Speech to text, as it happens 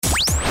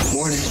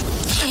morning.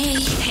 Hey,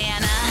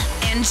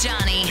 Hannah and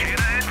Johnny.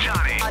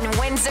 On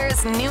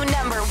Windsor's new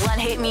number one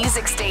hit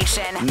music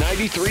station.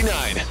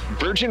 93.9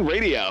 Virgin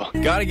Radio.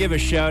 Got to give a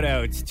shout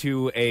out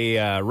to a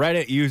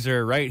Reddit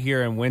user right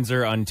here in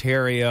Windsor,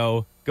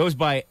 Ontario. Goes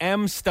by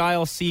M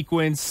Style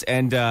Sequence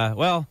and,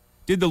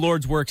 did the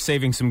Lord's work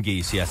saving some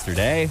geese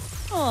yesterday.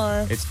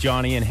 Aw. It's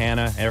Johnny and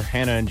Hannah, or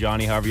Hannah and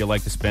Johnny, however you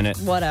like to spin it.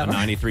 Whatever. On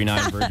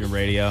 93.9 Virgin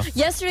Radio.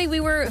 Yesterday we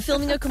were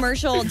filming a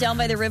commercial down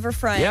by the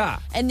riverfront. Yeah.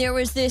 And there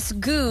was this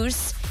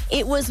goose.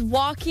 It was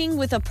walking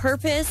with a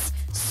purpose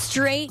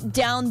straight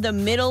down the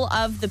middle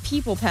of the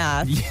people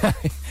path. Yeah.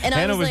 And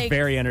Hannah I was like,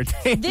 very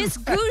entertained. this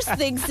goose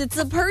thinks it's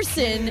a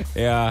person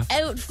Yeah.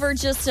 out for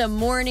just a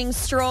morning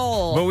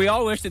stroll. But we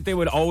all wish that they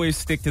would always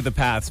stick to the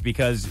paths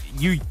because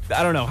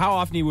I don't know, how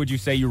often would you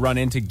say you run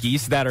into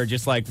geese that are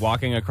just like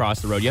walking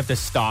across the road? You have to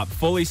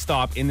fully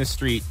stop in the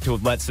street to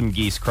let some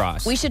geese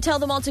cross. We should tell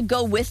them all to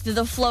go with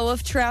the flow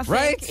of traffic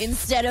Right?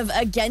 instead of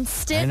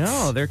against it. I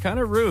know, they're kind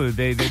of rude.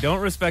 They don't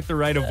respect the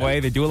right of way.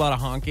 They do a lot of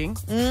honking.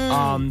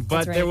 But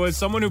that's right. there was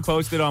someone who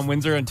posted on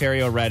Windsor,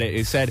 Ontario Reddit.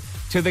 It said,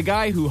 to the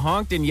guy who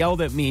honked and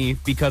yelled at me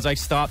because I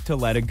stopped to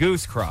let a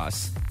goose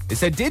cross. It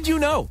said, did you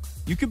know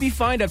you could be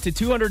fined up to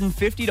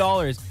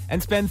 $250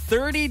 and spend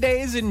 30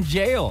 days in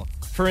jail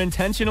for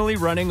intentionally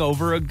running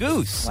over a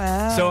goose?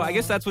 Wow. So I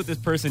guess that's what this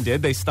person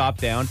did. They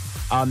stopped down.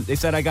 They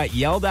said I got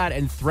yelled at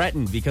and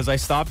threatened because I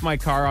stopped my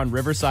car on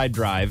Riverside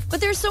Drive.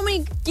 But there's so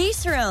many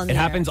geese around It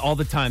there. happens all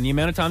the time. The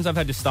amount of times I've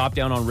had to stop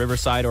down on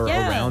Riverside or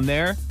Yeah. around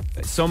there,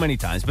 so many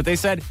times. But they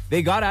said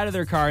they got out of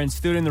their car and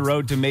stood in the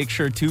road to make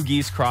sure two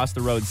geese crossed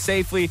the road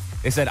safely.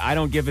 They said, I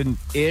don't give an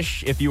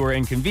ish if you were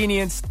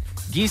inconvenienced.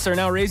 Geese are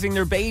now raising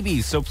their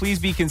babies, so please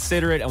be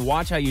considerate and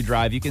watch how you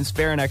drive. You can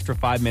spare an extra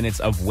 5 minutes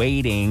of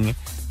waiting,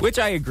 which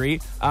I agree.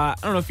 I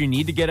don't know if you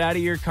need to get out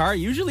of your car.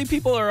 Usually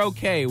people are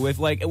okay with,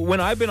 like, when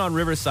I've been on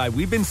Riverside,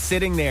 we've been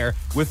sitting there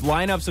with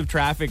lineups of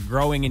traffic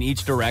growing in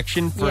each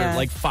direction for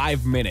like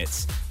 5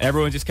 minutes.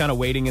 Everyone's just kind of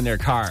waiting in their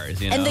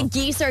cars, you know? And the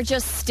geese are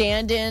just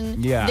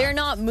standing. Yeah. They're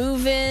not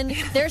moving.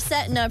 They're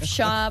setting up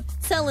shop,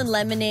 selling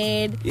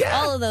lemonade,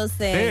 all of those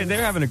things.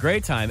 They're having a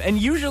great time. And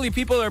usually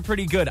people are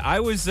pretty good. I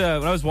was, when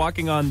I was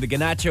walking on the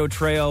Ganacho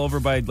Trail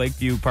over by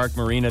Lakeview Park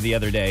Marina the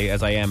other day,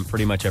 as I am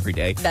pretty much every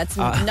day. That's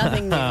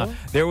nothing new.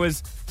 There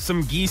was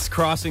some geese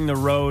crossing the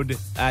road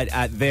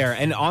at there.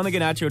 And on the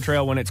Ganacho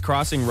Trail, when it's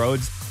crossing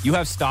roads, you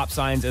have stop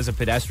signs as a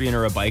pedestrian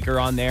or a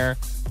biker on there.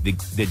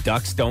 The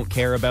ducks don't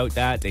care about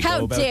that. They How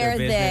go about dare their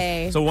business.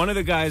 they? So one of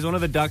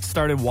the ducks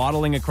started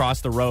waddling across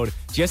the road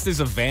just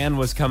as a van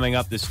was coming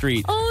up the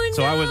street. Oh,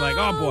 So I was like,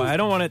 oh no. boy, I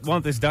don't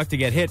want this duck to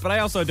get hit, but I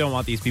also don't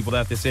want these people to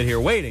have to sit here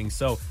waiting.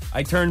 So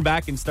I turned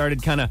back and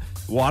started kind of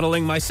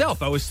waddling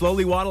myself. I was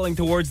slowly waddling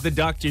towards the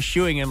duck, just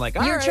shooing him like,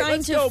 all You're right, trying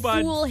let's to go,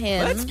 bud. fool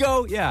him. Let's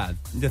go. Yeah,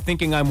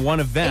 thinking I'm one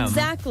of them.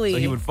 Exactly. So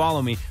he would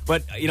follow me.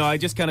 But, I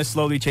just kind of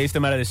slowly chased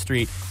him out of the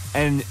street.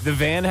 And the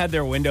van had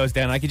their windows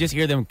down. I could just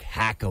hear them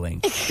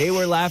cackling. They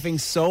were laughing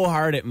so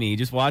hard at me,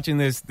 just watching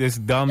this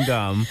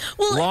dum-dum,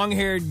 Well,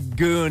 long-haired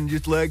goon,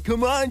 just like,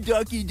 come on,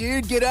 ducky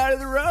dude, get out of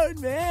the road,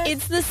 man.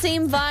 It's the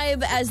same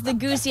vibe as the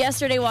goose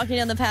yesterday walking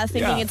down the path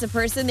thinking Yeah. it's a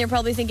person. They're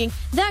probably thinking,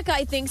 that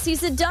guy thinks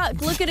he's a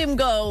duck. Look at him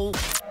go.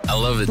 I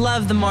love it.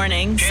 Love the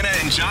mornings. Hannah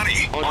and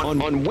Johnny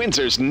on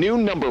Windsor's new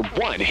number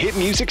one hit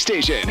music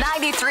station.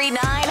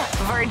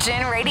 93.9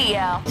 Virgin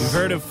Radio. You've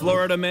heard of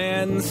Florida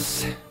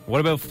mans? What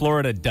about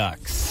Florida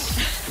ducks?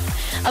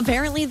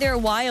 Apparently they're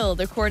wild,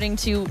 according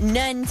to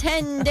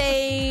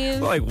Nintendo.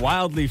 Like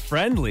wildly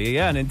friendly.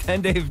 Yeah,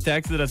 Nintendo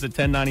texted us at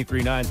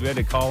 1093.9, so we had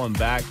to call him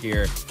back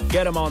here.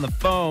 Get him on the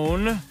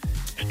phone.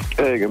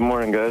 Hey, good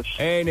morning, guys.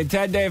 Hey,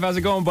 Nintendo, how's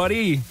it going,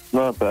 buddy?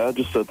 Not bad,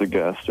 just at the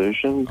gas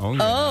station. Oh,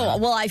 Oh,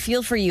 well, I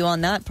feel for you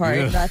on that part.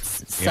 Yeah. That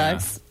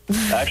sucks.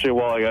 Actually,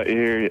 while I got you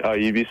here,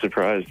 you'd be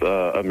surprised.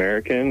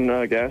 American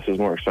gas is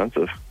more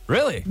expensive.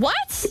 Really?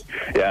 What?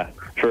 Yeah,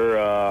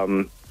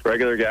 for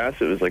regular gas,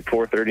 it was like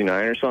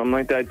 $4.39 or something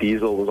like that.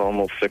 Diesel was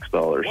almost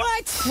 $6.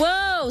 What?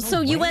 Whoa,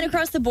 so you went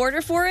across the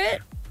border for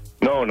it?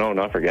 No,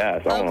 not for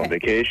gas. I'm Okay. on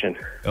vacation.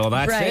 Oh,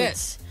 that's right.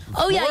 it.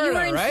 Oh, yeah, you were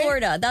Florida, in right?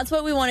 Florida. That's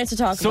what we wanted to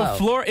talk So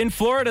about. in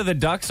Florida, the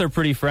ducks are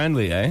pretty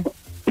friendly, eh?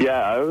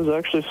 Yeah, I was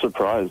actually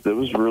surprised. It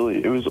was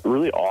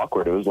really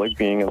awkward. It was like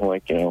being in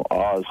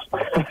Oz.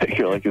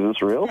 You're like, is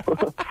this real?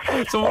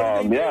 So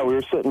what do they do? Yeah, we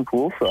were sitting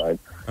poolside,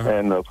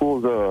 and the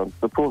pool's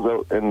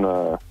out in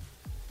the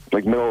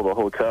middle of a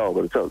hotel,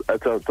 but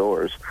it's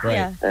outdoors. Right.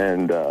 Yeah.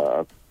 And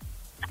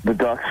the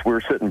ducks, we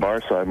were sitting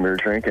barside and we were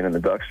drinking, and the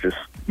ducks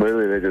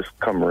they just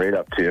come right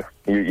up to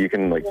you. You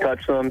can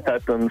touch them,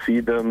 pet them,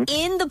 feed them.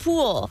 In the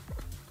pool.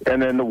 And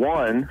then the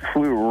one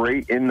flew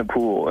right in the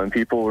pool, and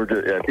people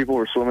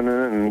were swimming in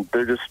it, and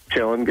they're just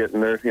chilling, getting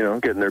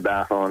their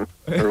bath on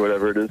or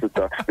whatever it is that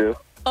ducks do.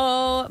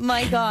 Oh,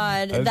 my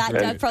God. That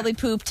great. duck probably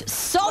pooped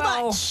so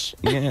much.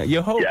 Yeah,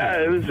 you hope.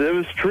 Yeah, it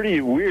was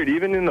pretty weird.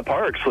 Even in the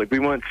parks, we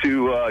went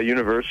to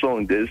Universal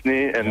and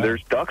Disney, and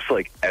there's ducks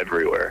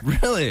everywhere.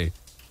 Really?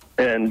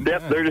 And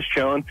they're just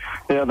chilling.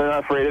 They're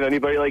not afraid of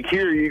anybody.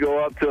 Here, you go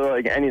up to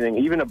anything,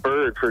 even a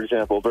bird, for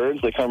example.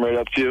 Birds, they come right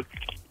up to you.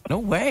 No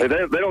way.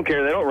 They don't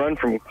care. They don't run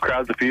from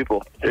crowds of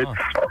people. It's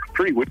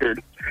pretty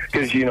weird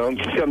because, you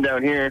come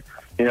down here,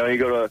 you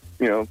go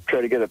to, try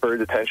to get a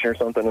bird's attention or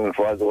something and it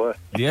flies away.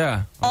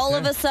 Yeah. All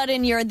of a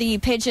sudden, you're the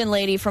pigeon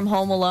lady from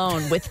Home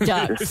Alone with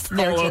ducks.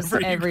 They're just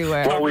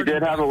everywhere. Well, we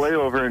did have a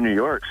layover in New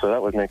York, so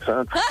that would make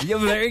sense. Yeah,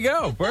 well, there you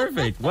go.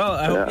 Perfect. Well,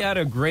 I hope you had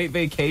a great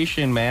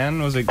vacation,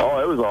 man. Was it? Oh,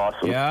 it was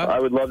awesome. Yeah? I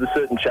would love to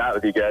sit and chat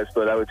with you guys,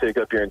 but I would take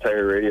up your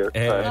entire radio.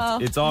 Hey,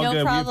 it's all no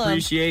good. problem. We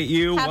appreciate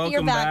you. Happy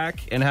you're Welcome back.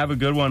 back and have a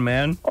good one,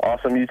 man.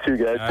 Awesome. You too,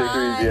 guys. Take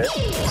it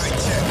easy.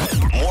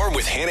 More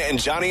with Hannah and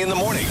Johnny in the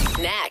morning.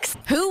 Next.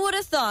 Who would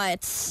have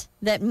thought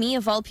that me,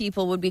 of all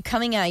people, would be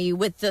coming at you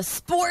with the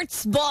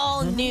sports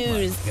ball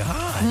news?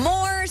 God.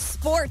 More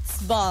sports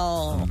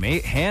ball.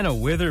 Mate, Hannah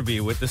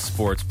Witherby with the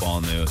sports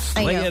ball news.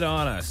 I Lay know. it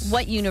on us.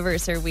 What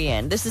universe are we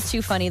in? This is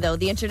too funny, though.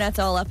 The internet's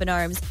all up in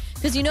arms.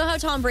 Because you know how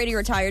Tom Brady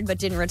retired but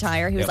didn't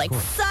retire? He was of like,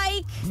 course.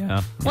 psych!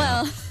 Yeah.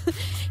 Well,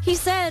 he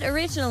said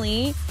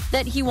originally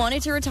that he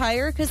wanted to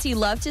retire because he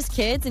loved his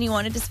kids and he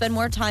wanted to spend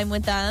more time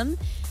with them.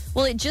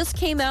 Well, it just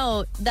came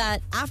out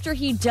that after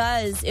he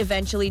does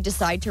eventually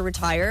decide to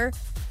retire,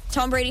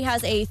 Tom Brady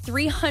has a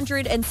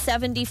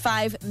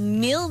 $375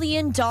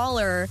 million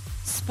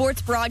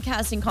sports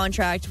broadcasting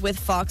contract with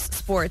Fox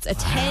Sports, a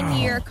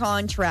 10-year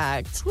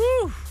contract.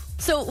 Whew.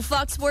 So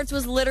Fox Sports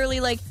was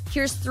literally like,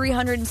 here's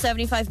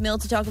 $375 million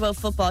to talk about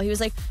football. He was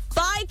like,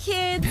 bye,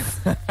 kids.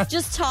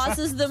 Just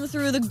tosses them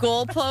through the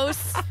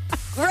goalposts.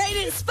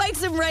 It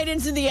spikes him right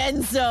into the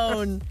end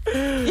zone.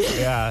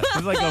 Yeah,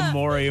 it's like a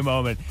Maury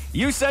moment.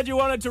 You said you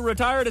wanted to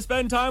retire to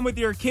spend time with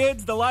your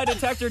kids. The lie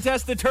detector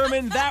test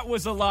determined that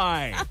was a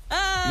lie.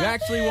 You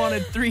actually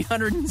wanted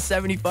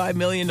 $375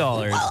 million.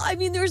 Well, I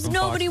mean, there's From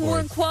nobody Fox more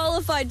Sports.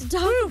 qualified to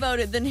talk about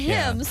it than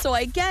him, Yeah. so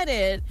I get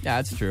it. Yeah,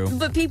 that's true.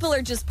 But people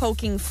are just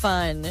poking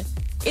fun.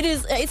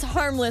 It's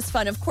harmless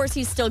fun. Of course,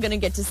 he's still going to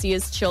get to see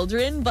his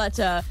children, but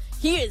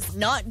he is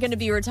not going to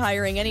be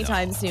retiring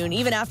anytime soon,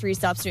 even after he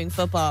stops doing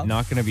football.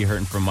 Not going to be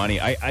hurting for money.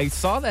 I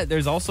saw that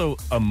there's also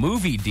a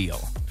movie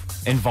deal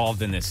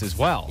involved in this as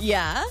well.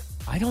 Yeah?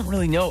 I don't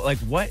really know, like,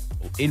 what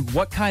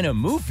kind of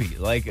movie?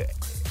 Like,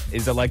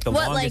 is it like The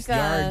What, Longest like,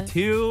 Yard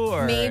 2?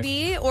 Or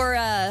Maybe. Or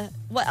an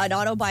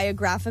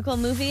autobiographical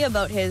movie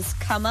about his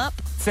come up.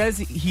 says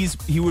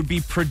he would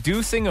be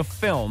producing a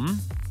film,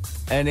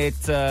 and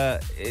it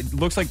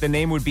looks like the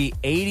name would be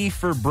 80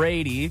 for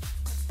Brady,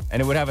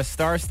 and it would have a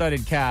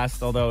star-studded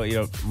cast, although,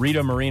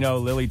 Rita Moreno,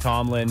 Lily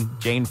Tomlin,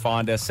 Jane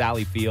Fonda,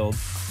 Sally Field.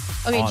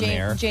 Okay, on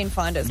there. Jane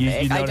Fonda's You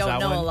big. I notice don't that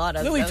know one? a lot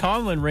of Lily them.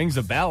 Tomlin rings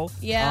a bell.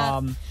 Yeah.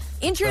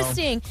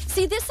 Interesting.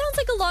 See, this sounds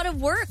like a lot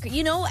of work.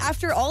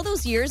 After all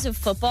those years of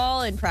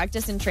football and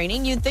practice and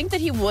training, you'd think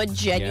that he would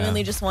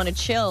genuinely just want to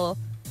chill.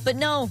 But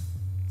no.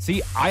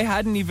 See, I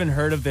hadn't even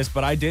heard of this,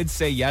 but I did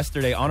say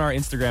yesterday on our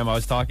Instagram, I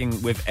was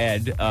talking with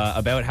Ed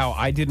about how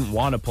I didn't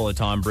want to pull a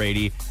Tom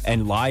Brady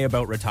and lie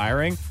about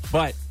retiring,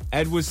 but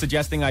Ed was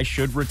suggesting I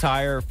should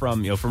retire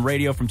from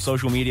radio, from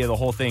social media, the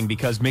whole thing,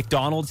 because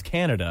McDonald's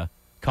Canada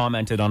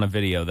commented on a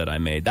video that I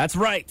made. That's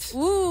right.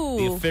 Ooh.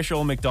 The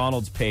official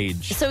McDonald's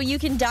page. So you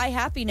can die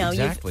happy now.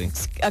 Exactly.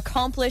 You've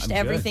accomplished I'm good.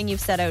 everything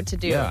you've set out to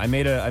do. Yeah, I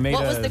made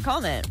What was the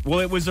comment?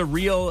 Well, it was a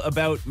reel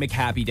about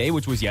McHappy Day,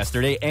 which was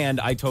yesterday, and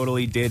I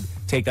totally did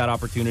take that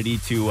opportunity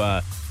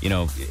to,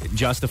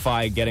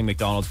 justify getting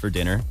McDonald's for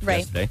dinner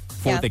yesterday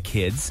for the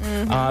kids.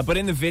 Mm-hmm. But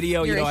in the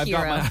video, You're a I've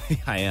got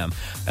hero. I am.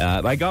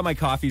 I got my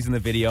coffees in the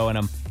video, and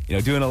I'm,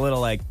 doing a little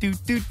like do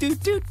do do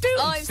do do,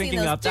 Oh, I've seen syncing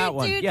those. up that Doot,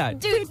 one. doot, Yeah,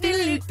 doot,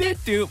 doot, doot.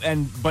 do.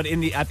 But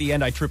at the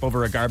end, I trip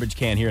over a garbage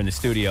can here in the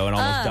studio and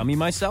almost dummy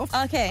myself.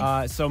 Okay.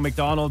 So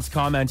McDonald's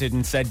commented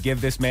and said,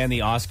 "Give this man the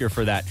Oscar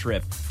for that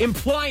trip,"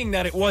 implying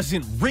that it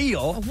wasn't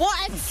real.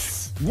 What?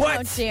 What?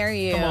 How dare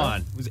you? Come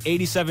on. It was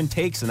 87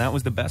 takes, and that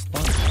was the best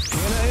one.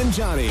 Hannah and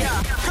Johnny.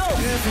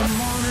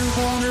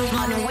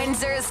 On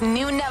Windsor's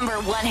new number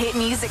one hit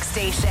music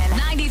station,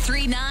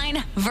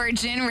 93.9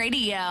 Virgin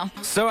Radio.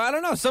 So, I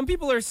don't know. Some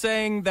people are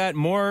saying that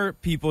more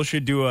people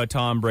should do a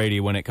Tom Brady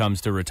when it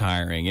comes to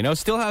retiring.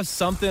 Still have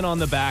something on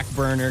the back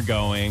burner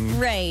going.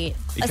 Right.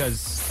 Because- a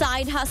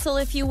side hustle,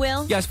 if you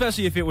will. Yeah,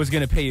 especially if it was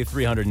going to pay you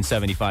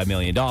 $375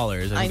 million.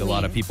 I think a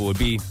lot of people would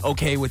be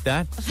okay with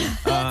that.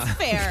 That's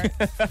fair.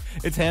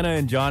 It's Hannah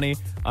and Johnny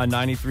on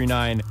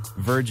 93.9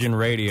 Virgin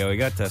Radio. We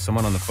got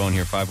someone on the phone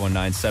here,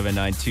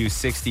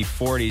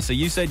 519-792-6040. So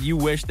you said you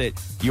wish that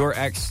your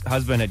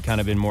ex-husband had kind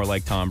of been more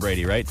like Tom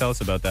Brady, right? Tell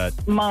us about that.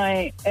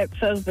 My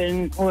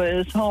ex-husband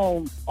was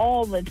home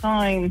all the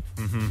time,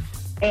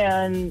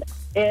 and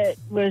it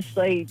was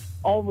like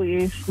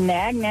always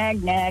nag,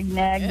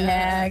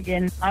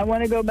 and I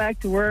want to go back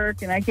to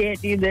work, and I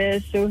can't do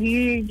this. So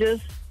he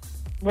just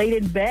laid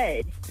in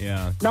bed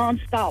Yeah.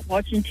 nonstop,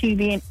 watching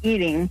TV and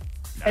eating,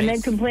 and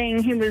then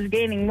complaining he was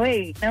gaining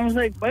weight. And I was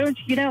like, why don't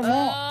you get out and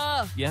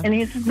walk? Yeah. And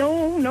he says,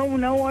 no, I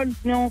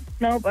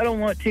don't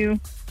want to.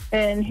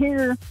 And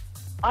here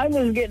I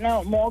was getting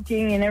out and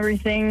walking and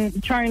everything,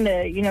 trying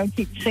to,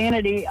 keep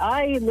sanity.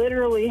 I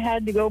literally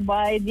had to go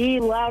buy the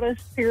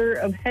loudest pair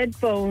of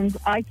headphones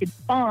I could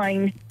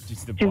find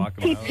Just to to block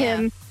him keep out.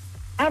 him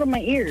out of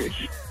my ears.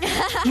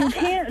 You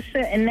can't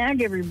sit and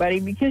nag everybody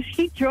because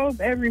he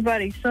drove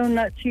everybody so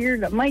nuts here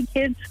that my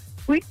kids,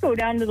 we'd go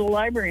down to the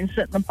library and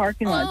sit in the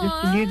parking lot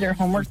just to do their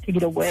homework to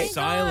get away.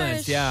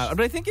 Silence, yeah.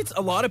 But I think it's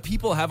a lot of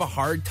people have a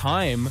hard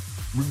time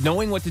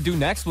knowing what to do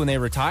next when they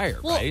retire,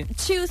 Well, right?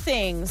 two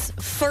things.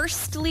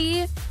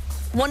 Firstly,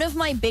 one of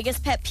my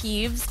biggest pet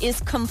peeves is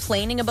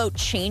complaining about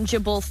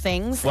changeable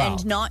things Wow.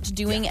 and not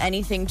doing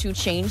anything to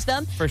change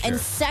them. For sure. And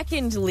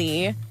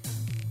secondly,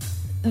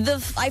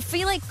 I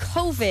feel like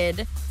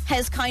COVID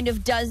has kind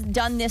of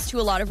done this to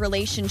a lot of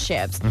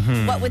relationships.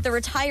 But with the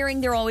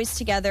retiring, they're always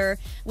together.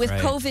 With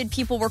Right. COVID,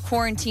 people were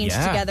quarantined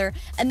Yeah. together.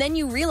 And then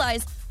you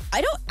realize, I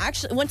don't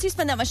actually, once you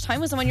spend that much time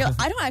with someone, you're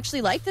like, I don't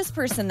actually like this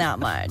person that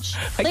much.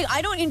 Like,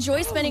 I don't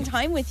enjoy spending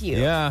time with you.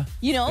 Yeah.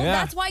 You know, Yeah.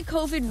 that's why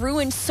COVID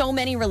ruined so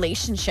many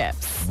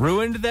relationships.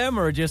 Ruined them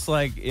or just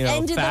like,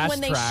 Ended them when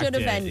they fast-tracked should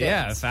have it? ended.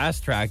 Yeah,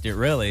 fast-tracked it,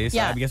 really. So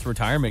Yeah. I guess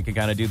retirement can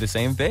kind of do the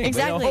same thing.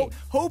 Exactly. But,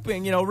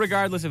 hoping,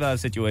 regardless of how the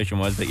situation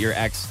was, that your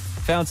ex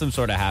found some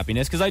sort of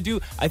happiness. Because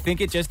I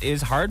think it just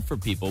is hard for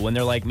people when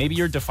they're like, maybe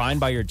you're defined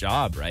by your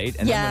job, right? And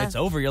then Yeah. when it's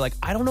over, you're like,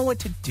 I don't know what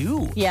to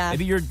do. Yeah.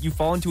 Maybe you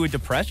fall into a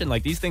depression.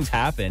 Like, these things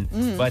happen.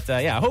 But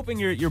hoping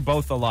you're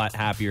both a lot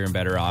happier and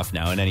better off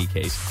now in any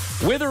case.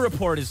 Wither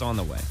Report is on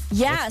the way.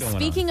 Yeah, What's going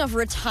speaking of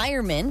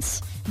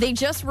retirement, they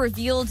just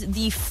revealed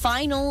the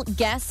final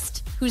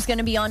guest who's going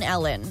to be on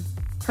Ellen.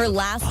 Her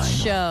last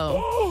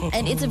show.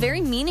 And it's a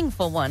very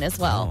meaningful one as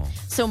well.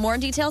 So more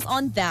details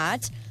on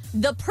that.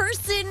 The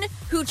person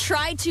who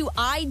tried to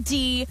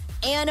ID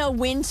Anna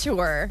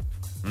Wintour.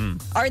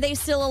 Are they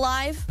still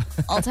alive?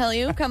 I'll tell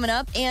you coming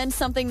up. And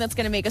something that's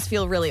going to make us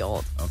feel really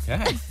old.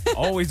 Okay.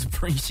 Always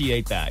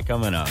appreciate that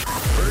coming up.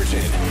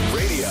 Virgin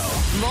Radio.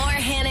 More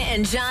Hannah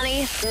and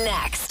Johnny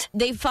next.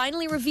 They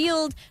finally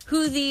revealed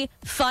who the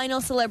final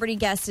celebrity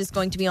guest is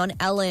going to be on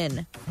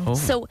Ellen.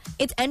 So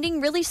it's ending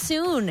really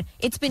soon.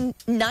 It's been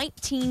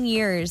 19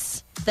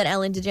 years that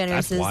Ellen That's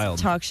DeGeneres' wild.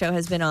 talk show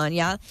has been on,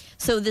 yeah?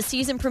 So the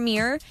season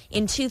premiere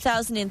in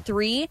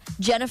 2003,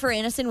 Jennifer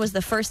Aniston was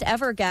the first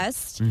ever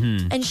guest,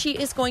 and she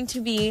is going to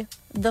be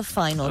the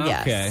final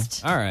Okay.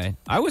 guest. All right.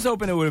 I was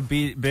hoping it would have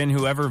been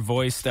whoever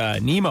voiced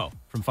Nemo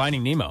from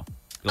Finding Nemo.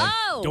 Like,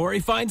 Oh! Dory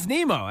finds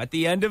Nemo at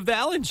the end of the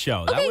Ellen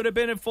show. That Okay. would have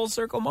been a full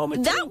circle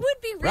moment, That too.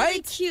 would be really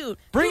Right? cute.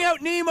 Bring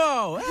out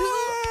Nemo!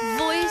 Who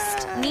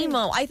voiced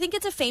Nemo? I think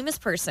it's a famous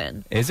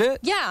person. Is it?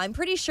 Yeah, I'm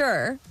pretty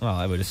sure. Well,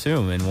 I would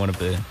assume in one of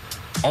the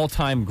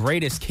all-time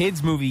greatest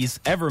kids movies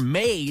ever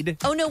made.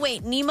 Oh, no,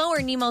 wait. Nemo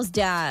or Nemo's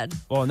dad?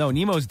 Well, no,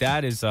 Nemo's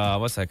dad is,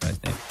 what's that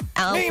guy's name?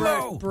 Albert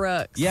Nemo!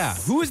 Brooks. Yeah.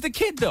 Who is the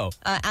kid, though?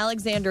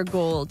 Alexander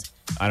Gold.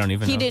 I don't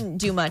even know. He didn't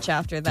do much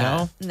after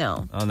that.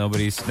 No. Oh,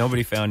 nobody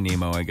found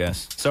Nemo, I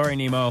guess. Sorry,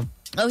 Nemo.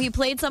 Oh, he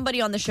played somebody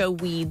on the show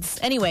Weeds.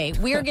 Anyway,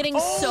 we are getting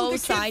so the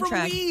kid from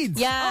sidetracked.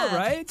 Weeds. Yeah. All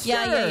right.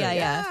 Yeah, sure.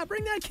 yeah.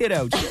 Bring that kid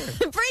out.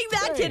 Sure. Bring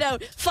that kid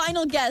out.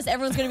 Final guess.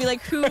 Everyone's going to be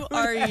like, who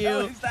are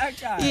you? Who's that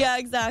guy? Yeah,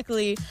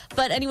 exactly.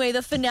 But anyway,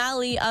 the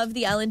finale of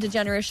the Ellen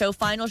DeGeneres show,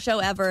 final show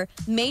ever,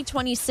 May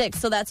 26th.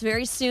 So that's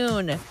very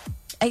soon.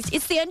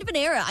 It's the end of an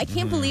era. I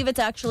can't believe it's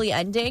actually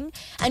ending.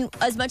 And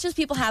as much as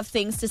people have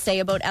things to say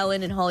about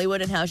Ellen in Hollywood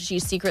and how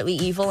she's secretly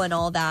evil and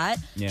all that,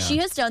 Yeah. she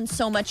has done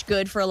so much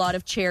good for a lot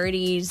of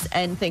charities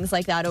and things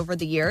like that over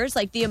the years.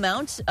 Like the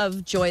amount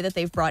of joy that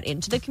they've brought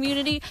into the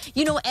community.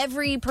 You know,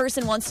 every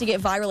person wants to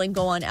get viral and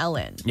go on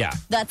Ellen. Yeah.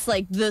 That's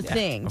like the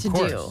thing of to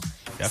course. do.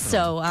 Definitely.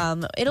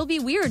 So it'll be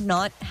weird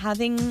not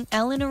having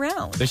Ellen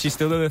around. Does she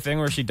still do the thing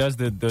where she does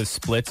the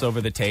splits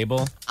over the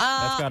table?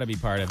 That's got to be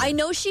part of it. I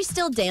know she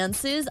still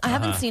dances. I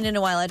haven't seen it in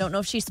a while. I don't know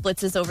if she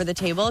splits us over the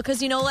table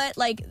because you know what?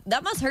 Like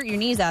that must hurt your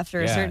knees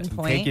after a certain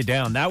point. Take you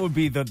down. That would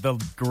be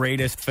the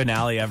greatest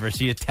finale ever.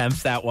 She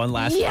attempts that one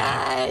last time.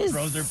 Yes.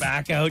 Throws her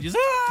back out. Just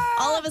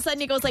All of a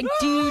sudden it goes like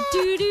do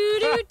do do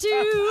do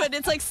do, and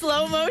it's like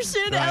slow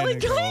motion. trying Ellen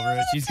to go going over over it.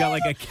 the She's got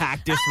like a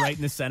cactus right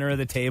in the center of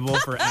the table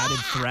for added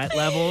threat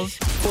levels.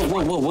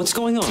 Whoa, what's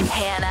going on?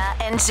 Hannah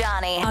and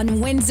Johnny on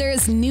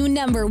Windsor's new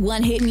number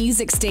one hit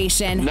music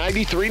station.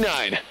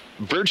 93.9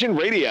 Virgin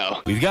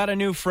Radio. We've got a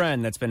new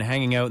friend that's been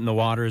hanging out in the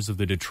waters of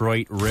the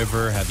Detroit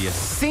River. Have you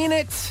seen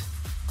it?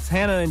 It's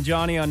Hannah and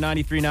Johnny on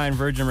 93.9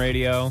 Virgin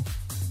Radio.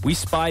 We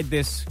spied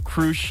this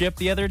cruise ship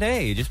the other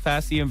day, just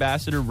past the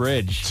Ambassador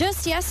Bridge.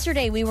 Just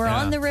yesterday, we were Yeah.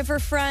 on the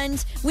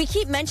riverfront. We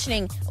keep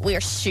mentioning we are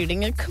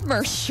shooting a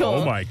commercial.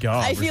 Oh my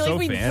God, I we're feel so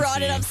like we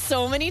brought it fancy. up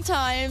so many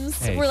times.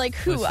 Hey, we're like,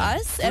 who, listen,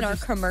 us and our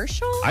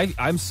commercial?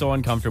 I'm so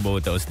uncomfortable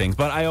with those things,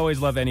 but I always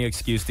love any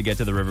excuse to get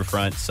to the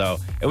riverfront. So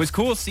it was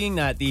cool seeing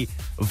that. The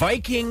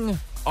Viking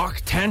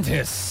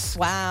Octantis,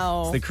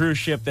 Wow. the cruise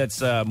ship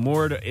that's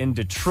moored in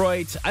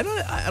Detroit. I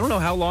don't know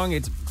how long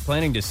it's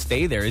planning to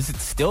stay there. Is it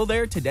still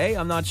there today?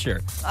 I'm not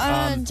sure.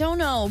 Don't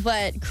know,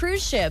 but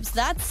cruise ships,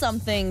 that's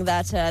something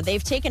that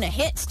they've taken a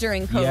hit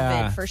during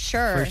COVID for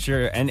sure. For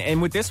sure.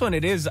 And with this one,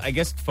 it is, I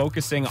guess,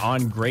 focusing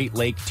on Great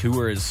Lake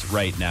tours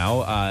right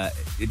now.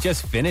 It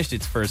just finished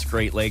its first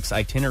Great Lakes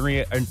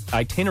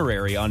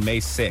itinerary on May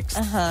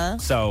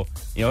 6th. So,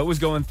 it was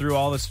going through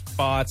all the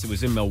spots. It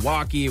was in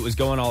Milwaukee. It was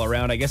going all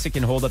around. I guess it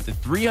can hold up to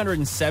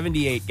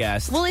 378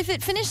 guests. Well, if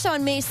it finished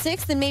on May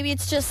 6th, then maybe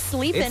it's just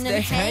sleeping and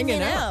it's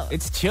hanging out.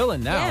 It's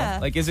chilling now. Yeah.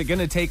 Like, is it going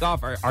to take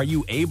off? Are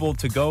you able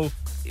to go,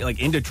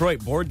 like, in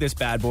Detroit, board this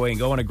bad boy and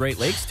go on a Great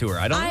Lakes tour?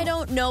 I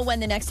don't know when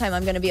the next time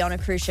I'm going to be on a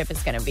cruise ship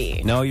is going to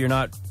be. No, you're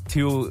not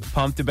too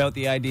pumped about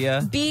the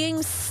idea?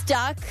 Being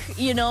stuck,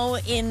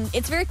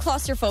 it's very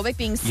claustrophobic,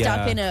 being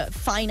stuck in a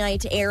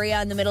finite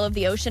area in the middle of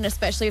the ocean,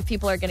 especially if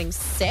people are getting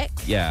sick.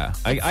 Yeah,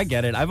 I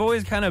get it. I've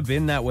always kind of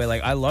been that way.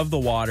 Like, I love the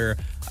water.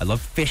 I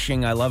love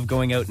fishing. I love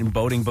going out and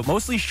boating, but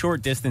mostly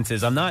short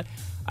distances.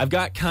 I've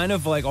got kind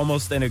of like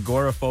almost an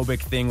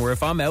agoraphobic thing where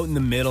if I'm out in the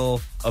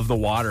middle of the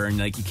water and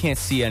like you can't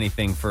see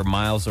anything for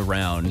miles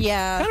around,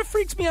 kind of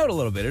freaks me out a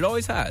little bit. It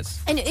always has.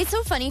 And it's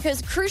so funny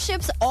because cruise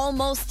ships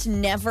almost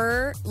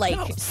never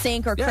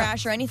sink or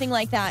crash or anything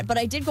like that. But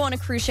I did go on a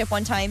cruise ship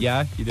one time.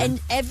 Yeah, you did.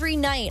 And every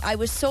night I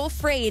was so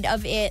afraid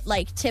of it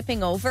like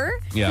tipping over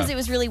because it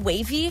was really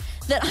wavy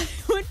that I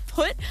would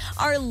put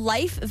our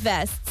life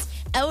vests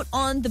out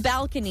on the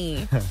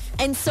balcony.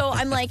 And so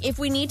I'm like, if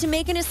we need to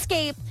make an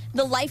escape,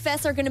 the life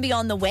vests are going to be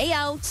on the way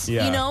out.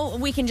 Yeah.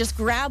 We can just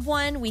grab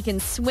one. We can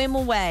swim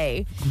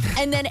away.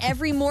 And then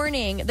every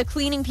morning, the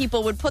cleaning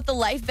people would put the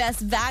life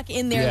vests back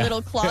in their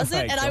little closet,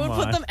 Like, and I would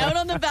put them out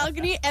on the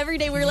balcony every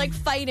day. We were like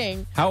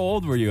fighting. How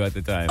old were you at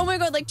the time? Oh my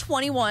God, like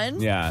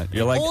 21. Yeah,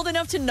 you're like old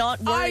enough to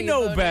not worry. I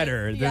know about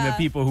better it. than the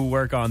people who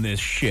work on this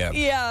ship.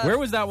 Yeah. Where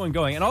was that one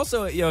going? And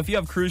also, if you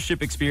have cruise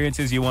ship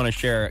experiences you want to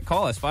share,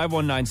 call us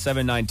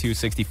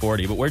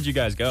 519-792-6040. But where'd you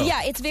guys go?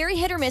 Yeah, it's very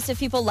hit or miss if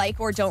people like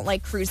or don't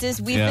like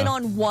cruises. We've been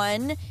on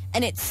one,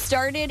 and it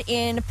started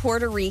in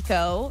Puerto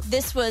Rico.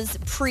 This was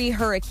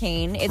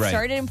pre-hurricane. It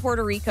started in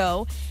Puerto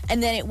Rico,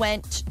 and then it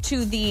went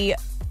to the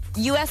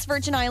U.S.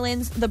 Virgin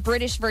Islands, the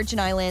British Virgin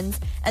Islands,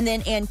 and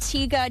then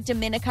Antigua,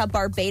 Dominica,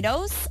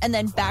 Barbados, and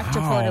then back to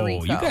Puerto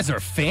Rico. You guys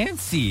are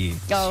fancy.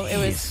 Oh, it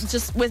was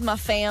just with my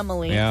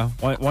family. Yeah.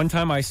 One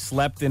time I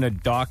slept in a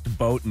docked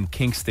boat in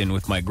Kingston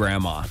with my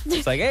grandma.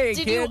 It's like, hey,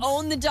 Did kids. you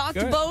own the docked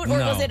Good. boat, or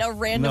was it a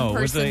random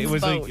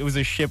person's boat? It was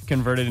a ship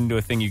converted into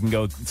a thing you can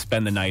go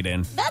spend the night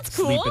in. That's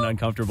cool. Sleep in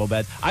uncomfortable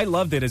beds. I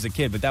loved it as a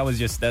kid, but that was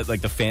just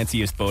like the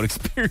fanciest boat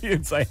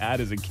experience I had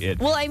as a kid.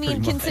 Well, I mean, pretty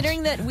much.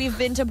 Considering that we've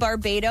been to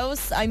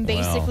Barbados, I'm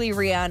basically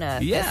Rihanna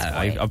at this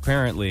point.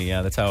 Apparently,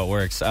 that's how it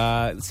works.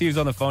 Let's see who's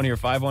on the phone here.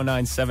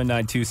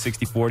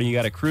 519-792-6040. You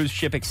got a cruise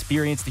ship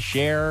experience to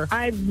share?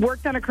 I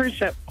worked on a cruise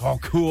ship. Oh,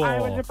 cool.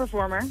 I was a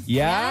performer.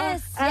 Yeah?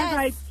 Yes. As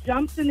I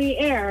jumped in the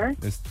air,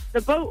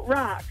 the boat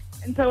rocked.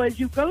 And so as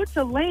you go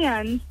to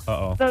land,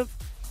 the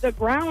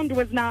ground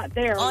was not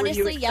there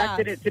Honestly, where you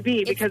expected it to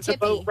be because the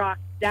boat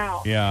rocked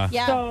down.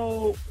 Yeah.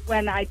 So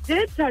when I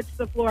did touch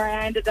the floor,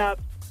 I ended up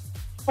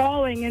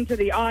falling into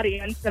the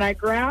audience, and I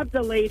grabbed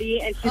a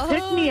lady, and she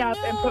picked me up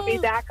and put me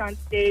back on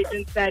stage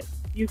and said,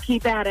 "You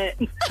keep at it."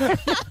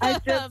 I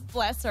just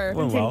bless her.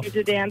 continued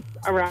to dance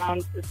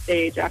around the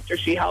stage after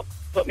she helped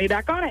put me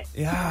back on it.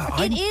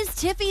 Yeah. It is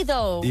tippy,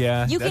 though.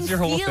 Yeah, you that's can your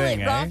whole feel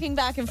thing, it rocking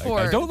back and I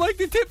forth. don't like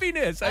the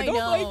tippiness. I don't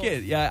know. like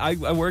it. Yeah,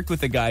 I worked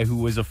with a guy who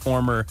was a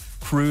former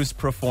cruise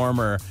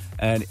performer,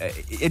 and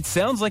it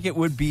sounds like it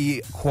would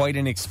be quite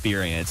an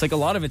experience. Like, a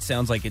lot of it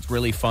sounds like it's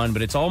really fun,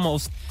 but it's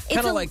almost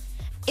kind of like...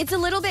 It's a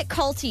little bit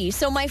culty.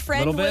 So my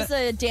friend was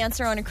a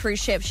dancer on a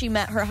cruise ship. She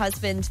met her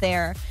husband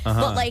there.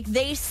 But, like,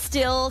 they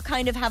still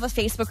kind of have a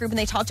Facebook group, and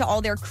they talk to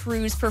all their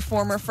cruise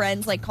performer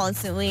friends, like,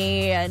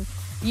 constantly. And,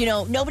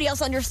 nobody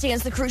else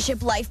understands the cruise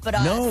ship life but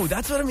us. No,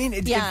 that's what I mean.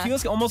 It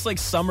feels almost like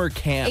summer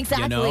camp,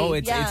 Exactly,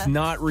 It's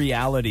not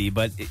reality,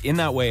 but in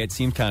that way, it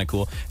seemed kind of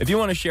cool. If you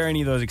want to share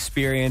any of those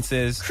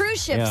experiences...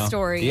 Cruise ship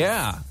stories.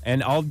 Yeah,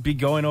 and I'll be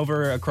going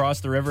over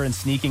across the river and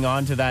sneaking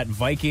onto that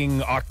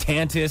Viking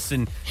Octantis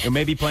and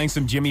maybe playing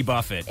some Jimmy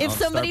Buffett. If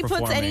somebody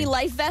puts any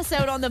life vests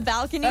out on the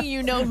balcony,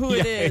 you know who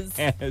it is.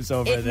 It's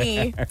over It's there.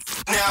 me.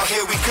 Now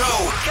here we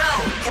go.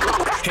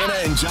 Hannah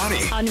and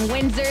Johnny. On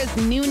Windsor's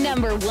new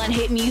number one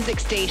hit music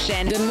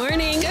station. Good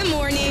morning. Good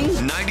morning.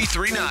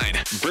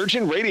 93.9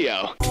 Virgin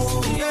Radio.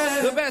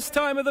 The best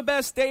time of the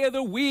best day of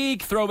the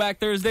week. Throwback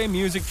Thursday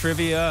music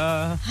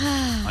trivia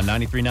on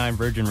 93.9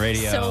 Virgin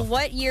Radio. So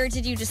what year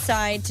did you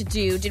decide to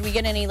do? Did we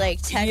get any, like,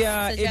 text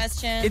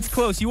suggestions? It's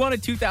close. You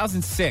wanted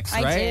 2006,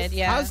 I right? did,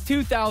 yeah. How's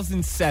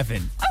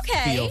 2007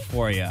 feel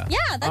for you?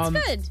 Yeah, that's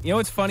good. You know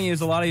what's funny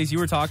is a lot of these, you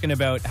were talking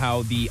about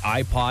how the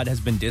iPod has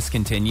been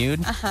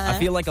discontinued. I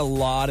feel like a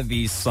lot of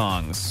these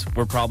songs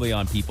were probably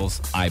on people's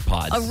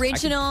iPods.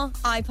 Original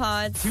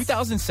iPods.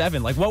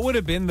 2007, like what would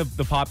have been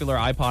the popular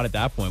iPod at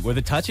that point? Were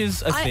the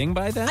touches a thing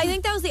by then? I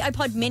think that was the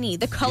iPod Mini,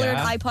 the colored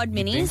iPod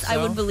You think Minis, I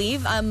so? would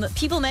believe.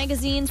 People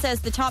magazine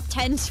says the top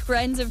 10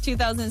 trends of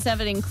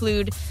 2007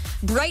 include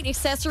bright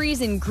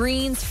accessories in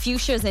greens,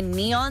 fuchsias, and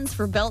neons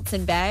for belts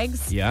and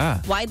bags.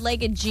 Yeah.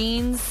 Wide-legged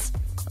jeans.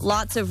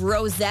 Lots of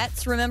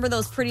rosettes. Remember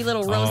those pretty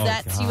little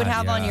rosettes you would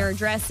have on your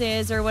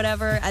dresses or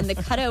whatever? And the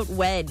cutout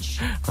wedge.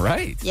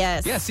 Right.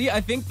 Yes. Yeah, see, I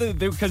think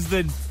because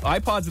the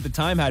iPods at the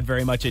time had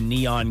very much a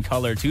neon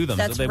color to them.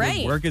 That's so they right.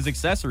 would work as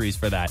accessories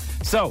for that.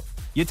 So,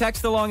 you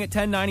text along at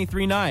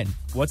 1093.9.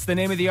 What's the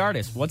name of the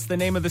artist? What's the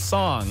name of the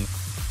song?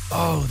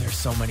 Oh, there's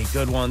so many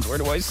good ones. Where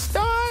do I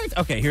start?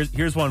 Okay,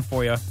 here's one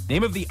for you.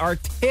 Name of the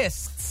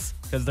artists,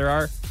 because there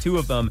are two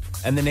of them,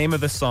 and the name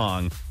of the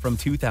song from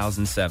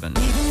 2007.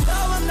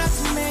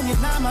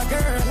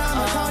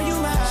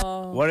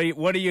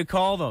 What do you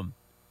call them?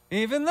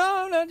 Even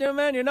though I'm not your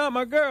man, you're not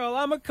my girl,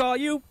 I'ma call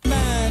you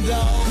man,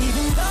 dog.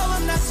 Even though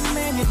I'm not your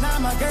man, you're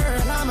not my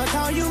girl, I'ma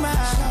call you my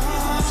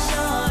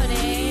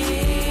shorty.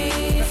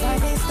 I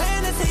can't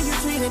stand to see you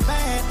treated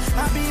bad.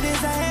 I beat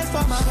his ass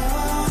for my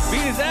shorty.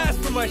 Beat his ass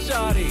for my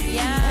shorty.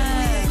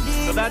 Yeah.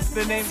 So that's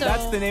the name.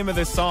 That's the name of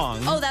the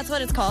song. Oh, that's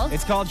what it's called?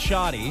 It's called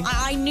Shoddy.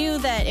 I knew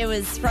that it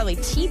was probably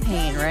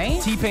T-Pain,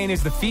 right? T-Pain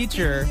is the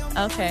feature.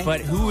 Okay.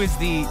 But who is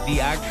the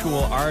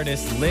actual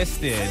artist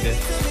listed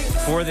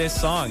for this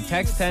song?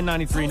 Text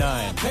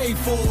 10939. Pay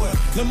for it.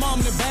 The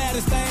mom the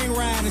baddest thing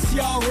around and she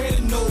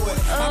already know it.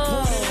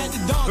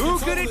 Who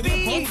could it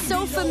be? It's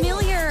so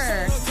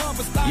familiar.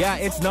 Yeah,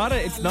 it's not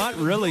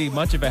really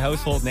much of a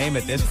household name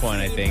at this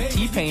point, I think.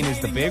 T-Pain is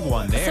the big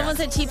one there. Someone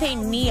said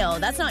T-Pain Neo.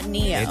 That's not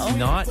Neo. It's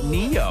not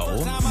Neo.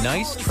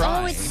 Nice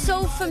try. Oh, it's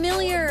so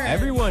familiar.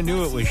 Everyone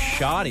knew it was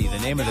Shoddy, the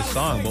name of the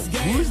song, but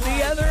who's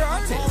the other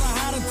artist?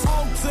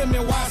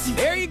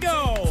 There you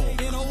go.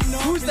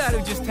 Who's that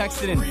who just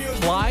texted in?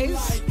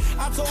 Plies?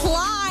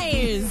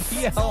 Plies.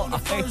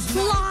 P-L-I-S?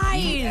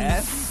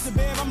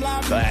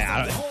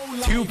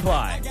 Two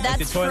ply.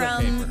 That's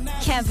from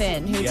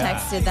Kevin who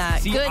texted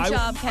that. See, Good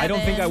job, Kevin. I don't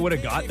think I would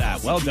have got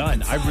that. Well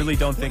done. I really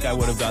don't think I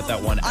would have got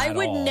that one at all. I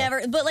would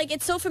never, but like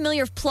it's so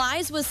familiar.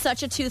 Plies was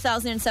such a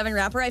 2007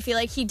 rapper. I feel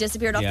like he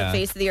disappeared off the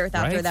face of the earth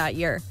after that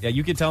year. Yeah,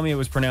 you could tell me it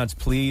was pronounced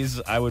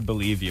please. I would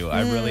believe you.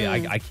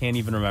 I can't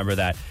even remember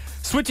that.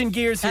 Switching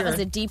gears here. That was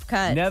a deep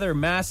cut. Another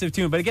massive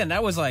tune. But again,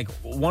 that was like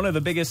one of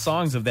the biggest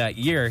songs of that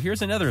year.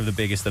 Here's another of the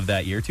biggest of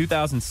that year,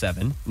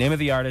 2007. Name of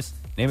the artist,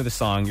 name of the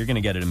song. You're going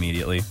to get it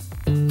immediately.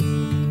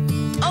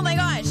 Oh my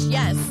gosh,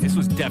 yes. This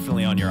was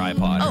definitely on your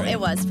iPod, Oh, right? it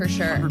was for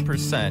sure.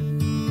 100%.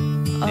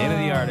 Name of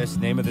the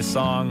artist, name of the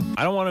song.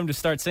 I don't want him to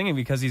start singing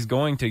because he's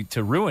going to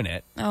ruin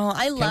it. Oh,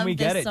 I love this song. Can we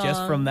get it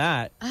just from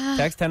that?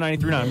 Text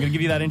 10939. I'm going to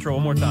give you that intro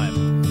one more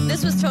time.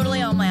 This was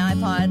totally on my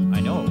iPod.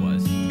 I know it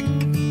was.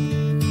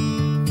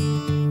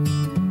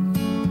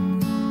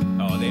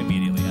 Oh, they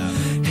immediately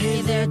have it.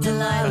 Hey there,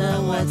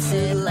 Delilah, what's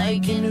it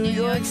like in New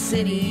York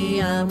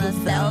City? I'm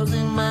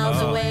 1,000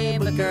 miles away,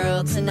 but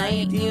girl,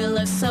 tonight you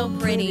look so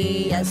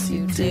pretty. Yes,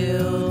 you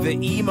do. The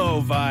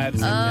emo vibes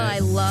in this. I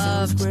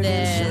loved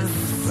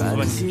this.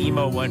 When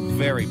emo went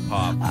very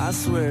pop. I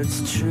swear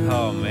it's true.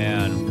 Oh,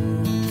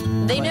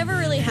 man. They never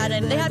really had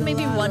it. They had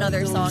maybe one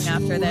other song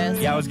after this.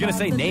 Yeah, I was going to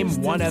say,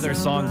 name one other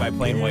song by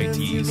Plain White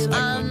T's.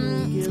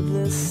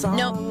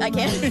 Nope, I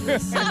can't.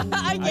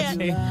 I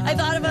can't. I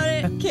thought about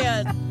it.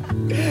 Can't.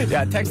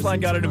 Yeah, text line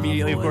got it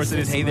immediately. Of course, it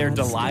is Hey There,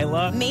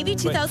 Delilah. Maybe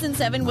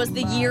 2007 was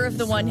the year of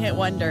the one-hit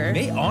wonder.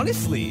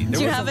 Honestly.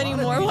 Do you have any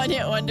more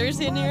one-hit wonders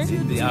in here?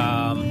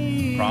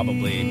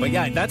 Probably. But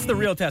yeah, that's the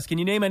real test. Can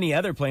you name any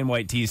other Plain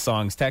White T's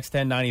songs? Text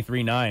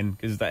 10939,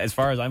 because as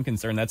far as I'm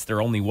concerned, that's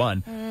their only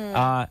one.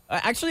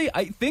 Actually,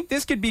 I think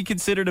this could be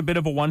considered a bit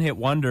of a one-hit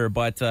wonder,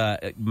 but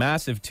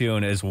massive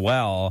tune as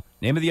well.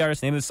 Name of the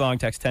artist, name of the song,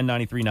 text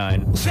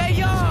 10939. Say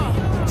y'all.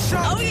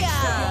 Oh,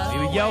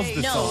 yeah. He yells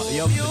the song. He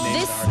yells the name of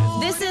the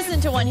artist. This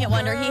isn't a one-hit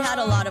wonder. He had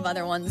a lot of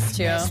other ones,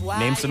 too.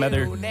 Name some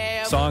other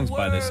songs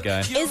by this guy.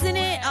 Isn't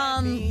it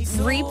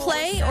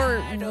Replay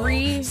or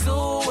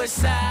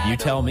You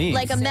tell me.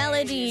 Like a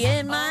melody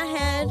in my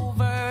head.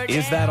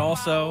 Is that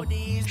also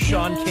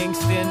Sean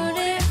Kingston?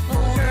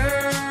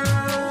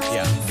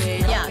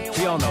 Yeah.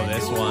 We all know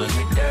this one.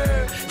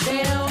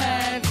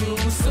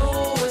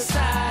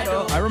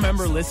 I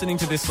remember listening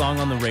to this song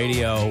on the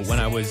radio when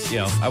I was,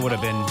 I would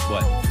have been,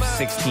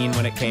 16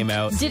 when it came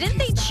out. Didn't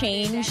they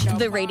change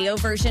the radio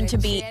version to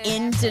be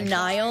In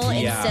Denial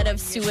instead of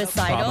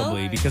Suicidal?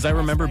 Probably, because I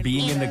remember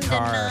being in the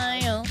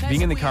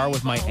car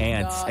with my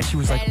aunts, and she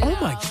was like, oh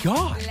my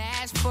God,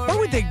 why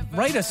would they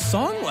write a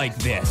song like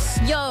this?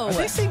 Yo. Are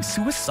they saying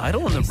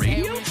Suicidal on the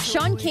radio?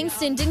 Sean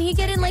Kingston, didn't he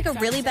get in like a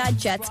really bad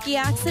jet ski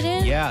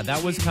accident? Yeah,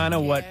 that was kind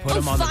of what put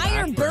him on the back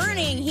Fire burner.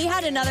 Burning. He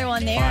had another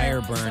one there.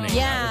 Fire Burning.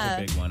 Yeah.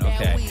 That was a big one.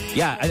 Okay.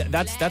 Yeah,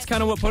 that's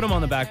kind of what put him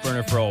on the back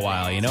burner for a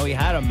while. He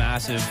had a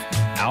massive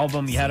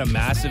album. He had a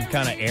massive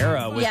kind of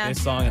era with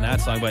this song and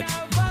that song, but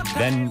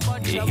then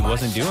he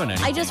wasn't doing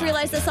anything. I just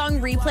realized the song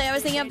Replay I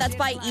was thinking of, that's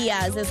by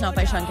Eaz. It's not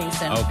by Sean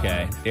Kingston.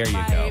 Okay, there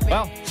you go.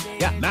 Well,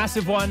 yeah,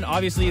 massive one.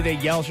 Obviously, they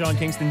yell Sean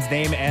Kingston's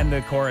name and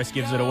the chorus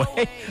gives it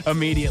away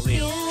immediately.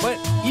 But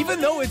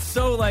even though it's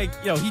so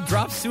he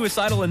drops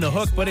Suicidal in the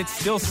hook, but it's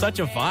still such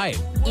a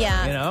vibe.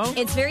 Yeah.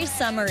 It's very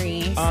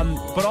summery.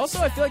 But also,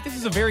 I feel like this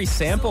is a very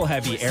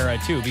sample-heavy era,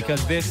 too,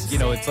 because this,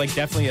 it's like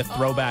definitely a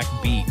throwback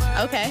beat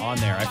on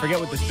there. I forget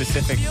what the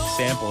specific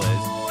sample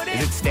is.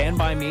 Is it Stand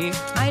By Me?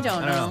 I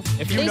don't know.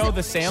 If you know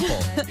the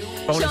sample.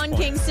 Sean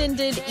Kingston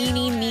did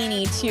Eeny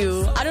Meeny,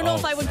 too. I don't know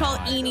if I would call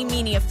Eeny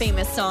Meeny a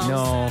famous song,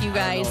 you guys.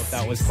 I don't know if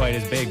that was quite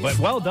as big, but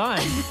well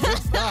done. Good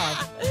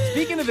stuff.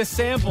 Speaking of the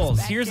samples,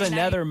 here's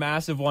another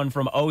massive one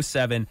from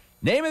 2007.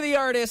 Name of the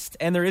artist,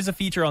 and there is a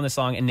feature on the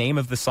song, and name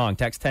of the song.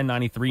 Text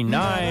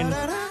 1093.9.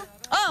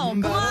 Oh,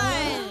 come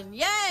on.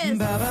 Yes.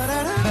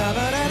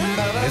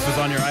 This was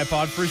on your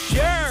iPod for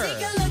sure.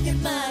 Take a look at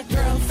my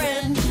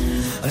girlfriend.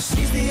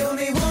 She's the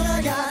only one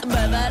I got.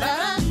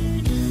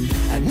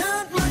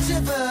 Not much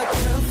of a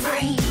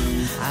girlfriend.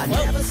 I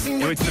never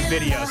seen It's the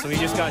video, so he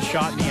just got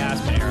shot in the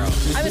ass by an arrow.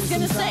 I was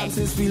going to say.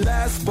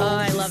 Oh,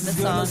 I love this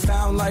song. So,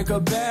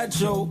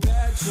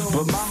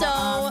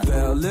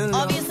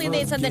 obviously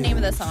they said the name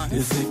of the song.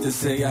 Did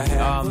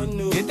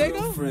they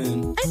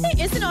though? I think,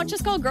 is it not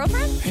just called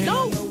Girlfriend?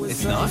 No,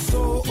 it's not.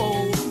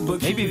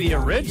 Maybe the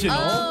original.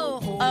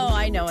 Oh,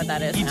 I know what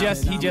that is. He now.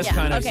 just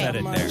kind of said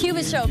it there.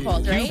 Cupid's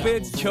Chokehold, right?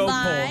 Cupid's Chokehold.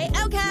 By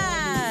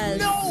Outkast.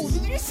 No,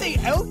 did you say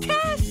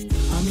Outkast?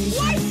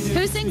 What?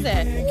 Who sings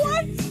it?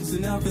 What?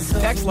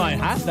 Text line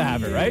has to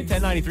have it, right?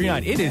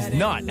 1093.9. It is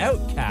not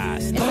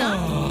Outkast. It's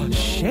not?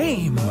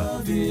 Shame.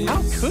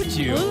 How could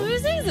you? Well, who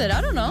sings it?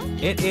 I don't know.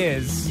 It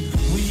is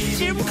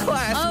Gym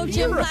Class Oh,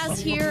 Gym Class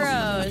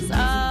Heroes.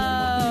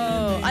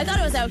 Oh, I thought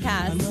it was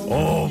Outkast.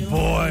 Oh,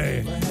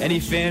 boy. Any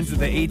fans of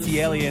the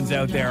AT-Aliens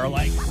out there are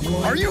like,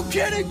 are you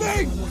kidding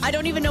me? I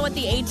don't even know what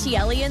the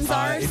AT-Aliens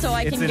are, so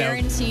I can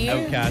guarantee you.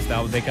 Outkast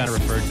album. They kind of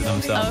refer to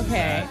themselves.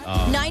 Okay.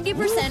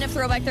 90% of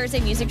Throwback Thursday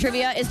music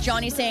trivia is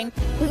Johnny saying,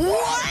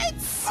 what?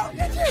 How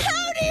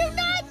do you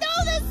not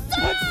know this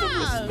song? What's the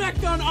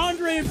respect on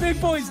Andre and Big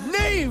Boy's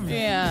name?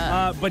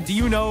 Yeah. But do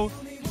you know,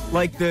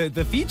 like, the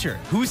feature?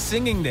 Who's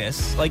singing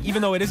this? Like,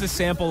 even though it is a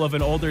sample of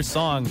an older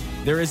song,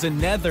 there is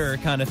another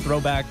kind of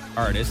throwback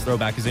artist,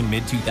 throwback is in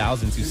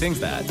mid-2000s, who sings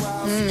that.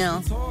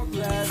 No.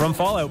 From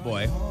Fall Out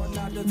Boy.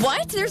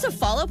 What? There's a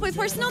Fall Out Boy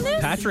person on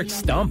this? Patrick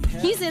Stump.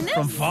 He's in this?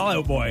 From Fall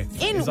Out Boy.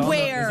 In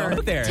where?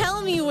 There.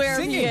 Tell me where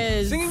Singing, he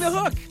is. Singing the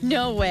hook.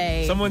 No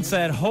way. Someone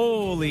said,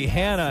 holy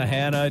Hannah.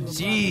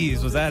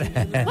 Jeez, was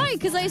that... Why?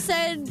 Because I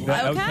said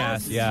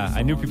Outkast. Yeah,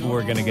 I knew people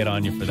were going to get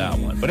on you for that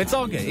one. But it's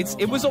all good.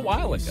 It was a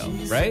while ago,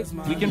 right?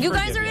 You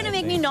guys are going to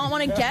make me not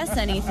want to guess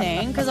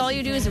anything because all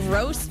you do is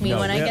roast me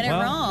when I get it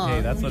wrong.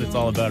 Hey, that's what it's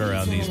all about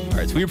around these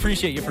parts. We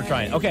appreciate you for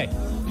trying. Okay,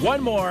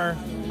 one more.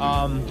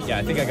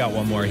 I think I got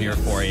one more here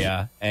for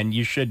you. And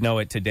you should know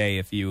it today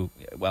if you...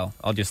 Well,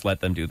 I'll just let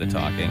them do the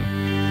talking.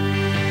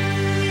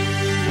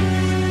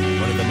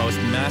 One of the most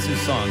massive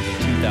songs of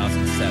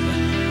 2007.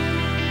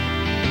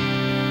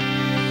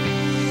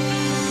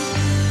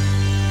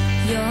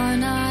 You're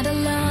not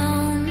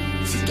alone.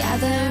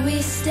 Together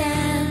we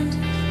stand.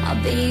 I'll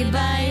be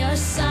by your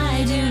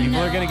side.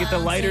 People are going to get the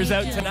lighters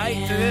out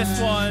tonight to this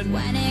one.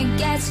 When it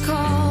gets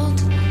cold.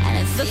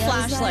 The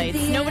flashlights.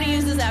 Nobody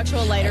uses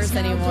actual lighters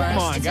anymore. Come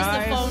on, it's guys.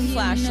 just the phone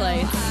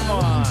flashlights.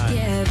 Come on.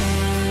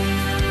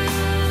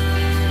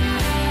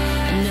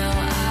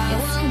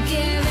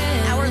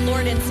 Our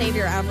Lord and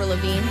Savior, Avril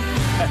Lavigne.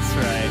 That's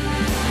right.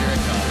 Here it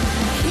comes.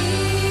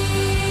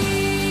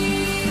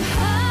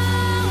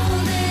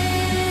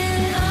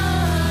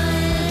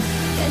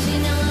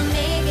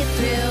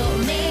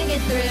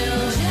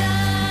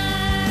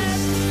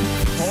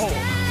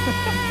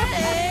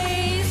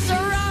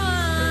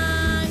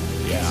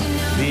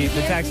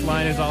 The text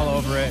line is all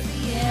over it.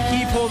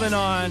 Keep holding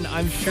on.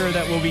 I'm sure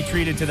that we'll be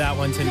treated to that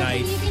one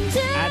tonight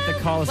at the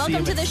Coliseum.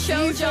 Welcome to the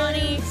show,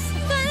 Johnny.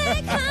 When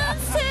it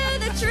comes to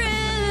the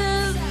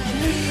truth.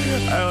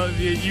 I love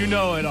you. You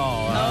know it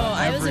all.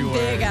 I was a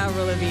big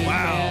Avril Lavigne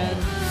fan.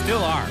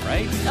 Still are,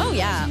 right? Oh,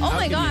 yeah. Oh,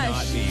 my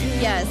gosh.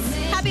 Yes.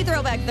 Happy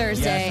Throwback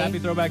Thursday. Yes, happy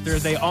Throwback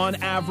Thursday on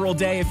Avril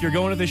Day. If you're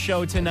going to the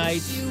show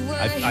tonight,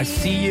 I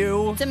see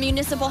you. It's a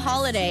municipal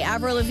holiday.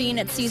 Avril Lavigne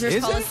at Caesars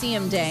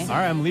Coliseum Day. All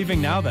right, I'm leaving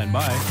now then.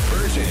 Bye.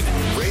 Virgin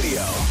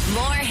Radio.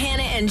 More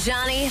Hannah and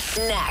Johnny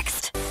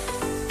next.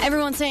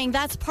 Everyone's saying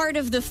that's part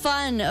of the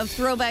fun of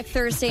Throwback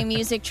Thursday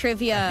music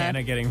trivia.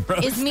 Hannah getting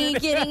roasted. Is me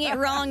getting it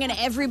wrong and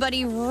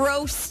everybody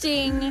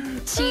roasting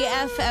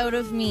TF out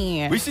of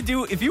me. We should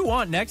do, if you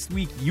want, next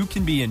week, you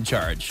can be in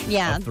charge of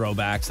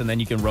throwbacks, and then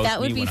you can roast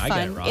me when I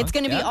get it wrong. It's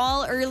going to be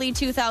all early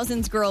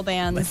 2000s girl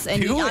bands,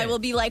 and I will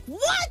be like,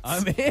 what?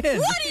 I'm in.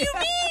 What do you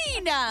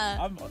mean?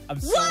 I'm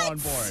so on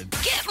board.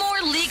 Get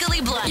more Legally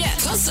Blunt.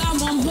 Yes, 'cause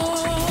I'm on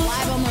board.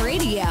 Live on the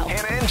radio.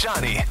 Hannah and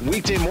Johnny,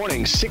 weekday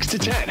mornings 6 to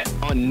 10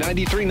 on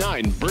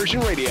 93.9 Virgin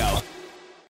Radio.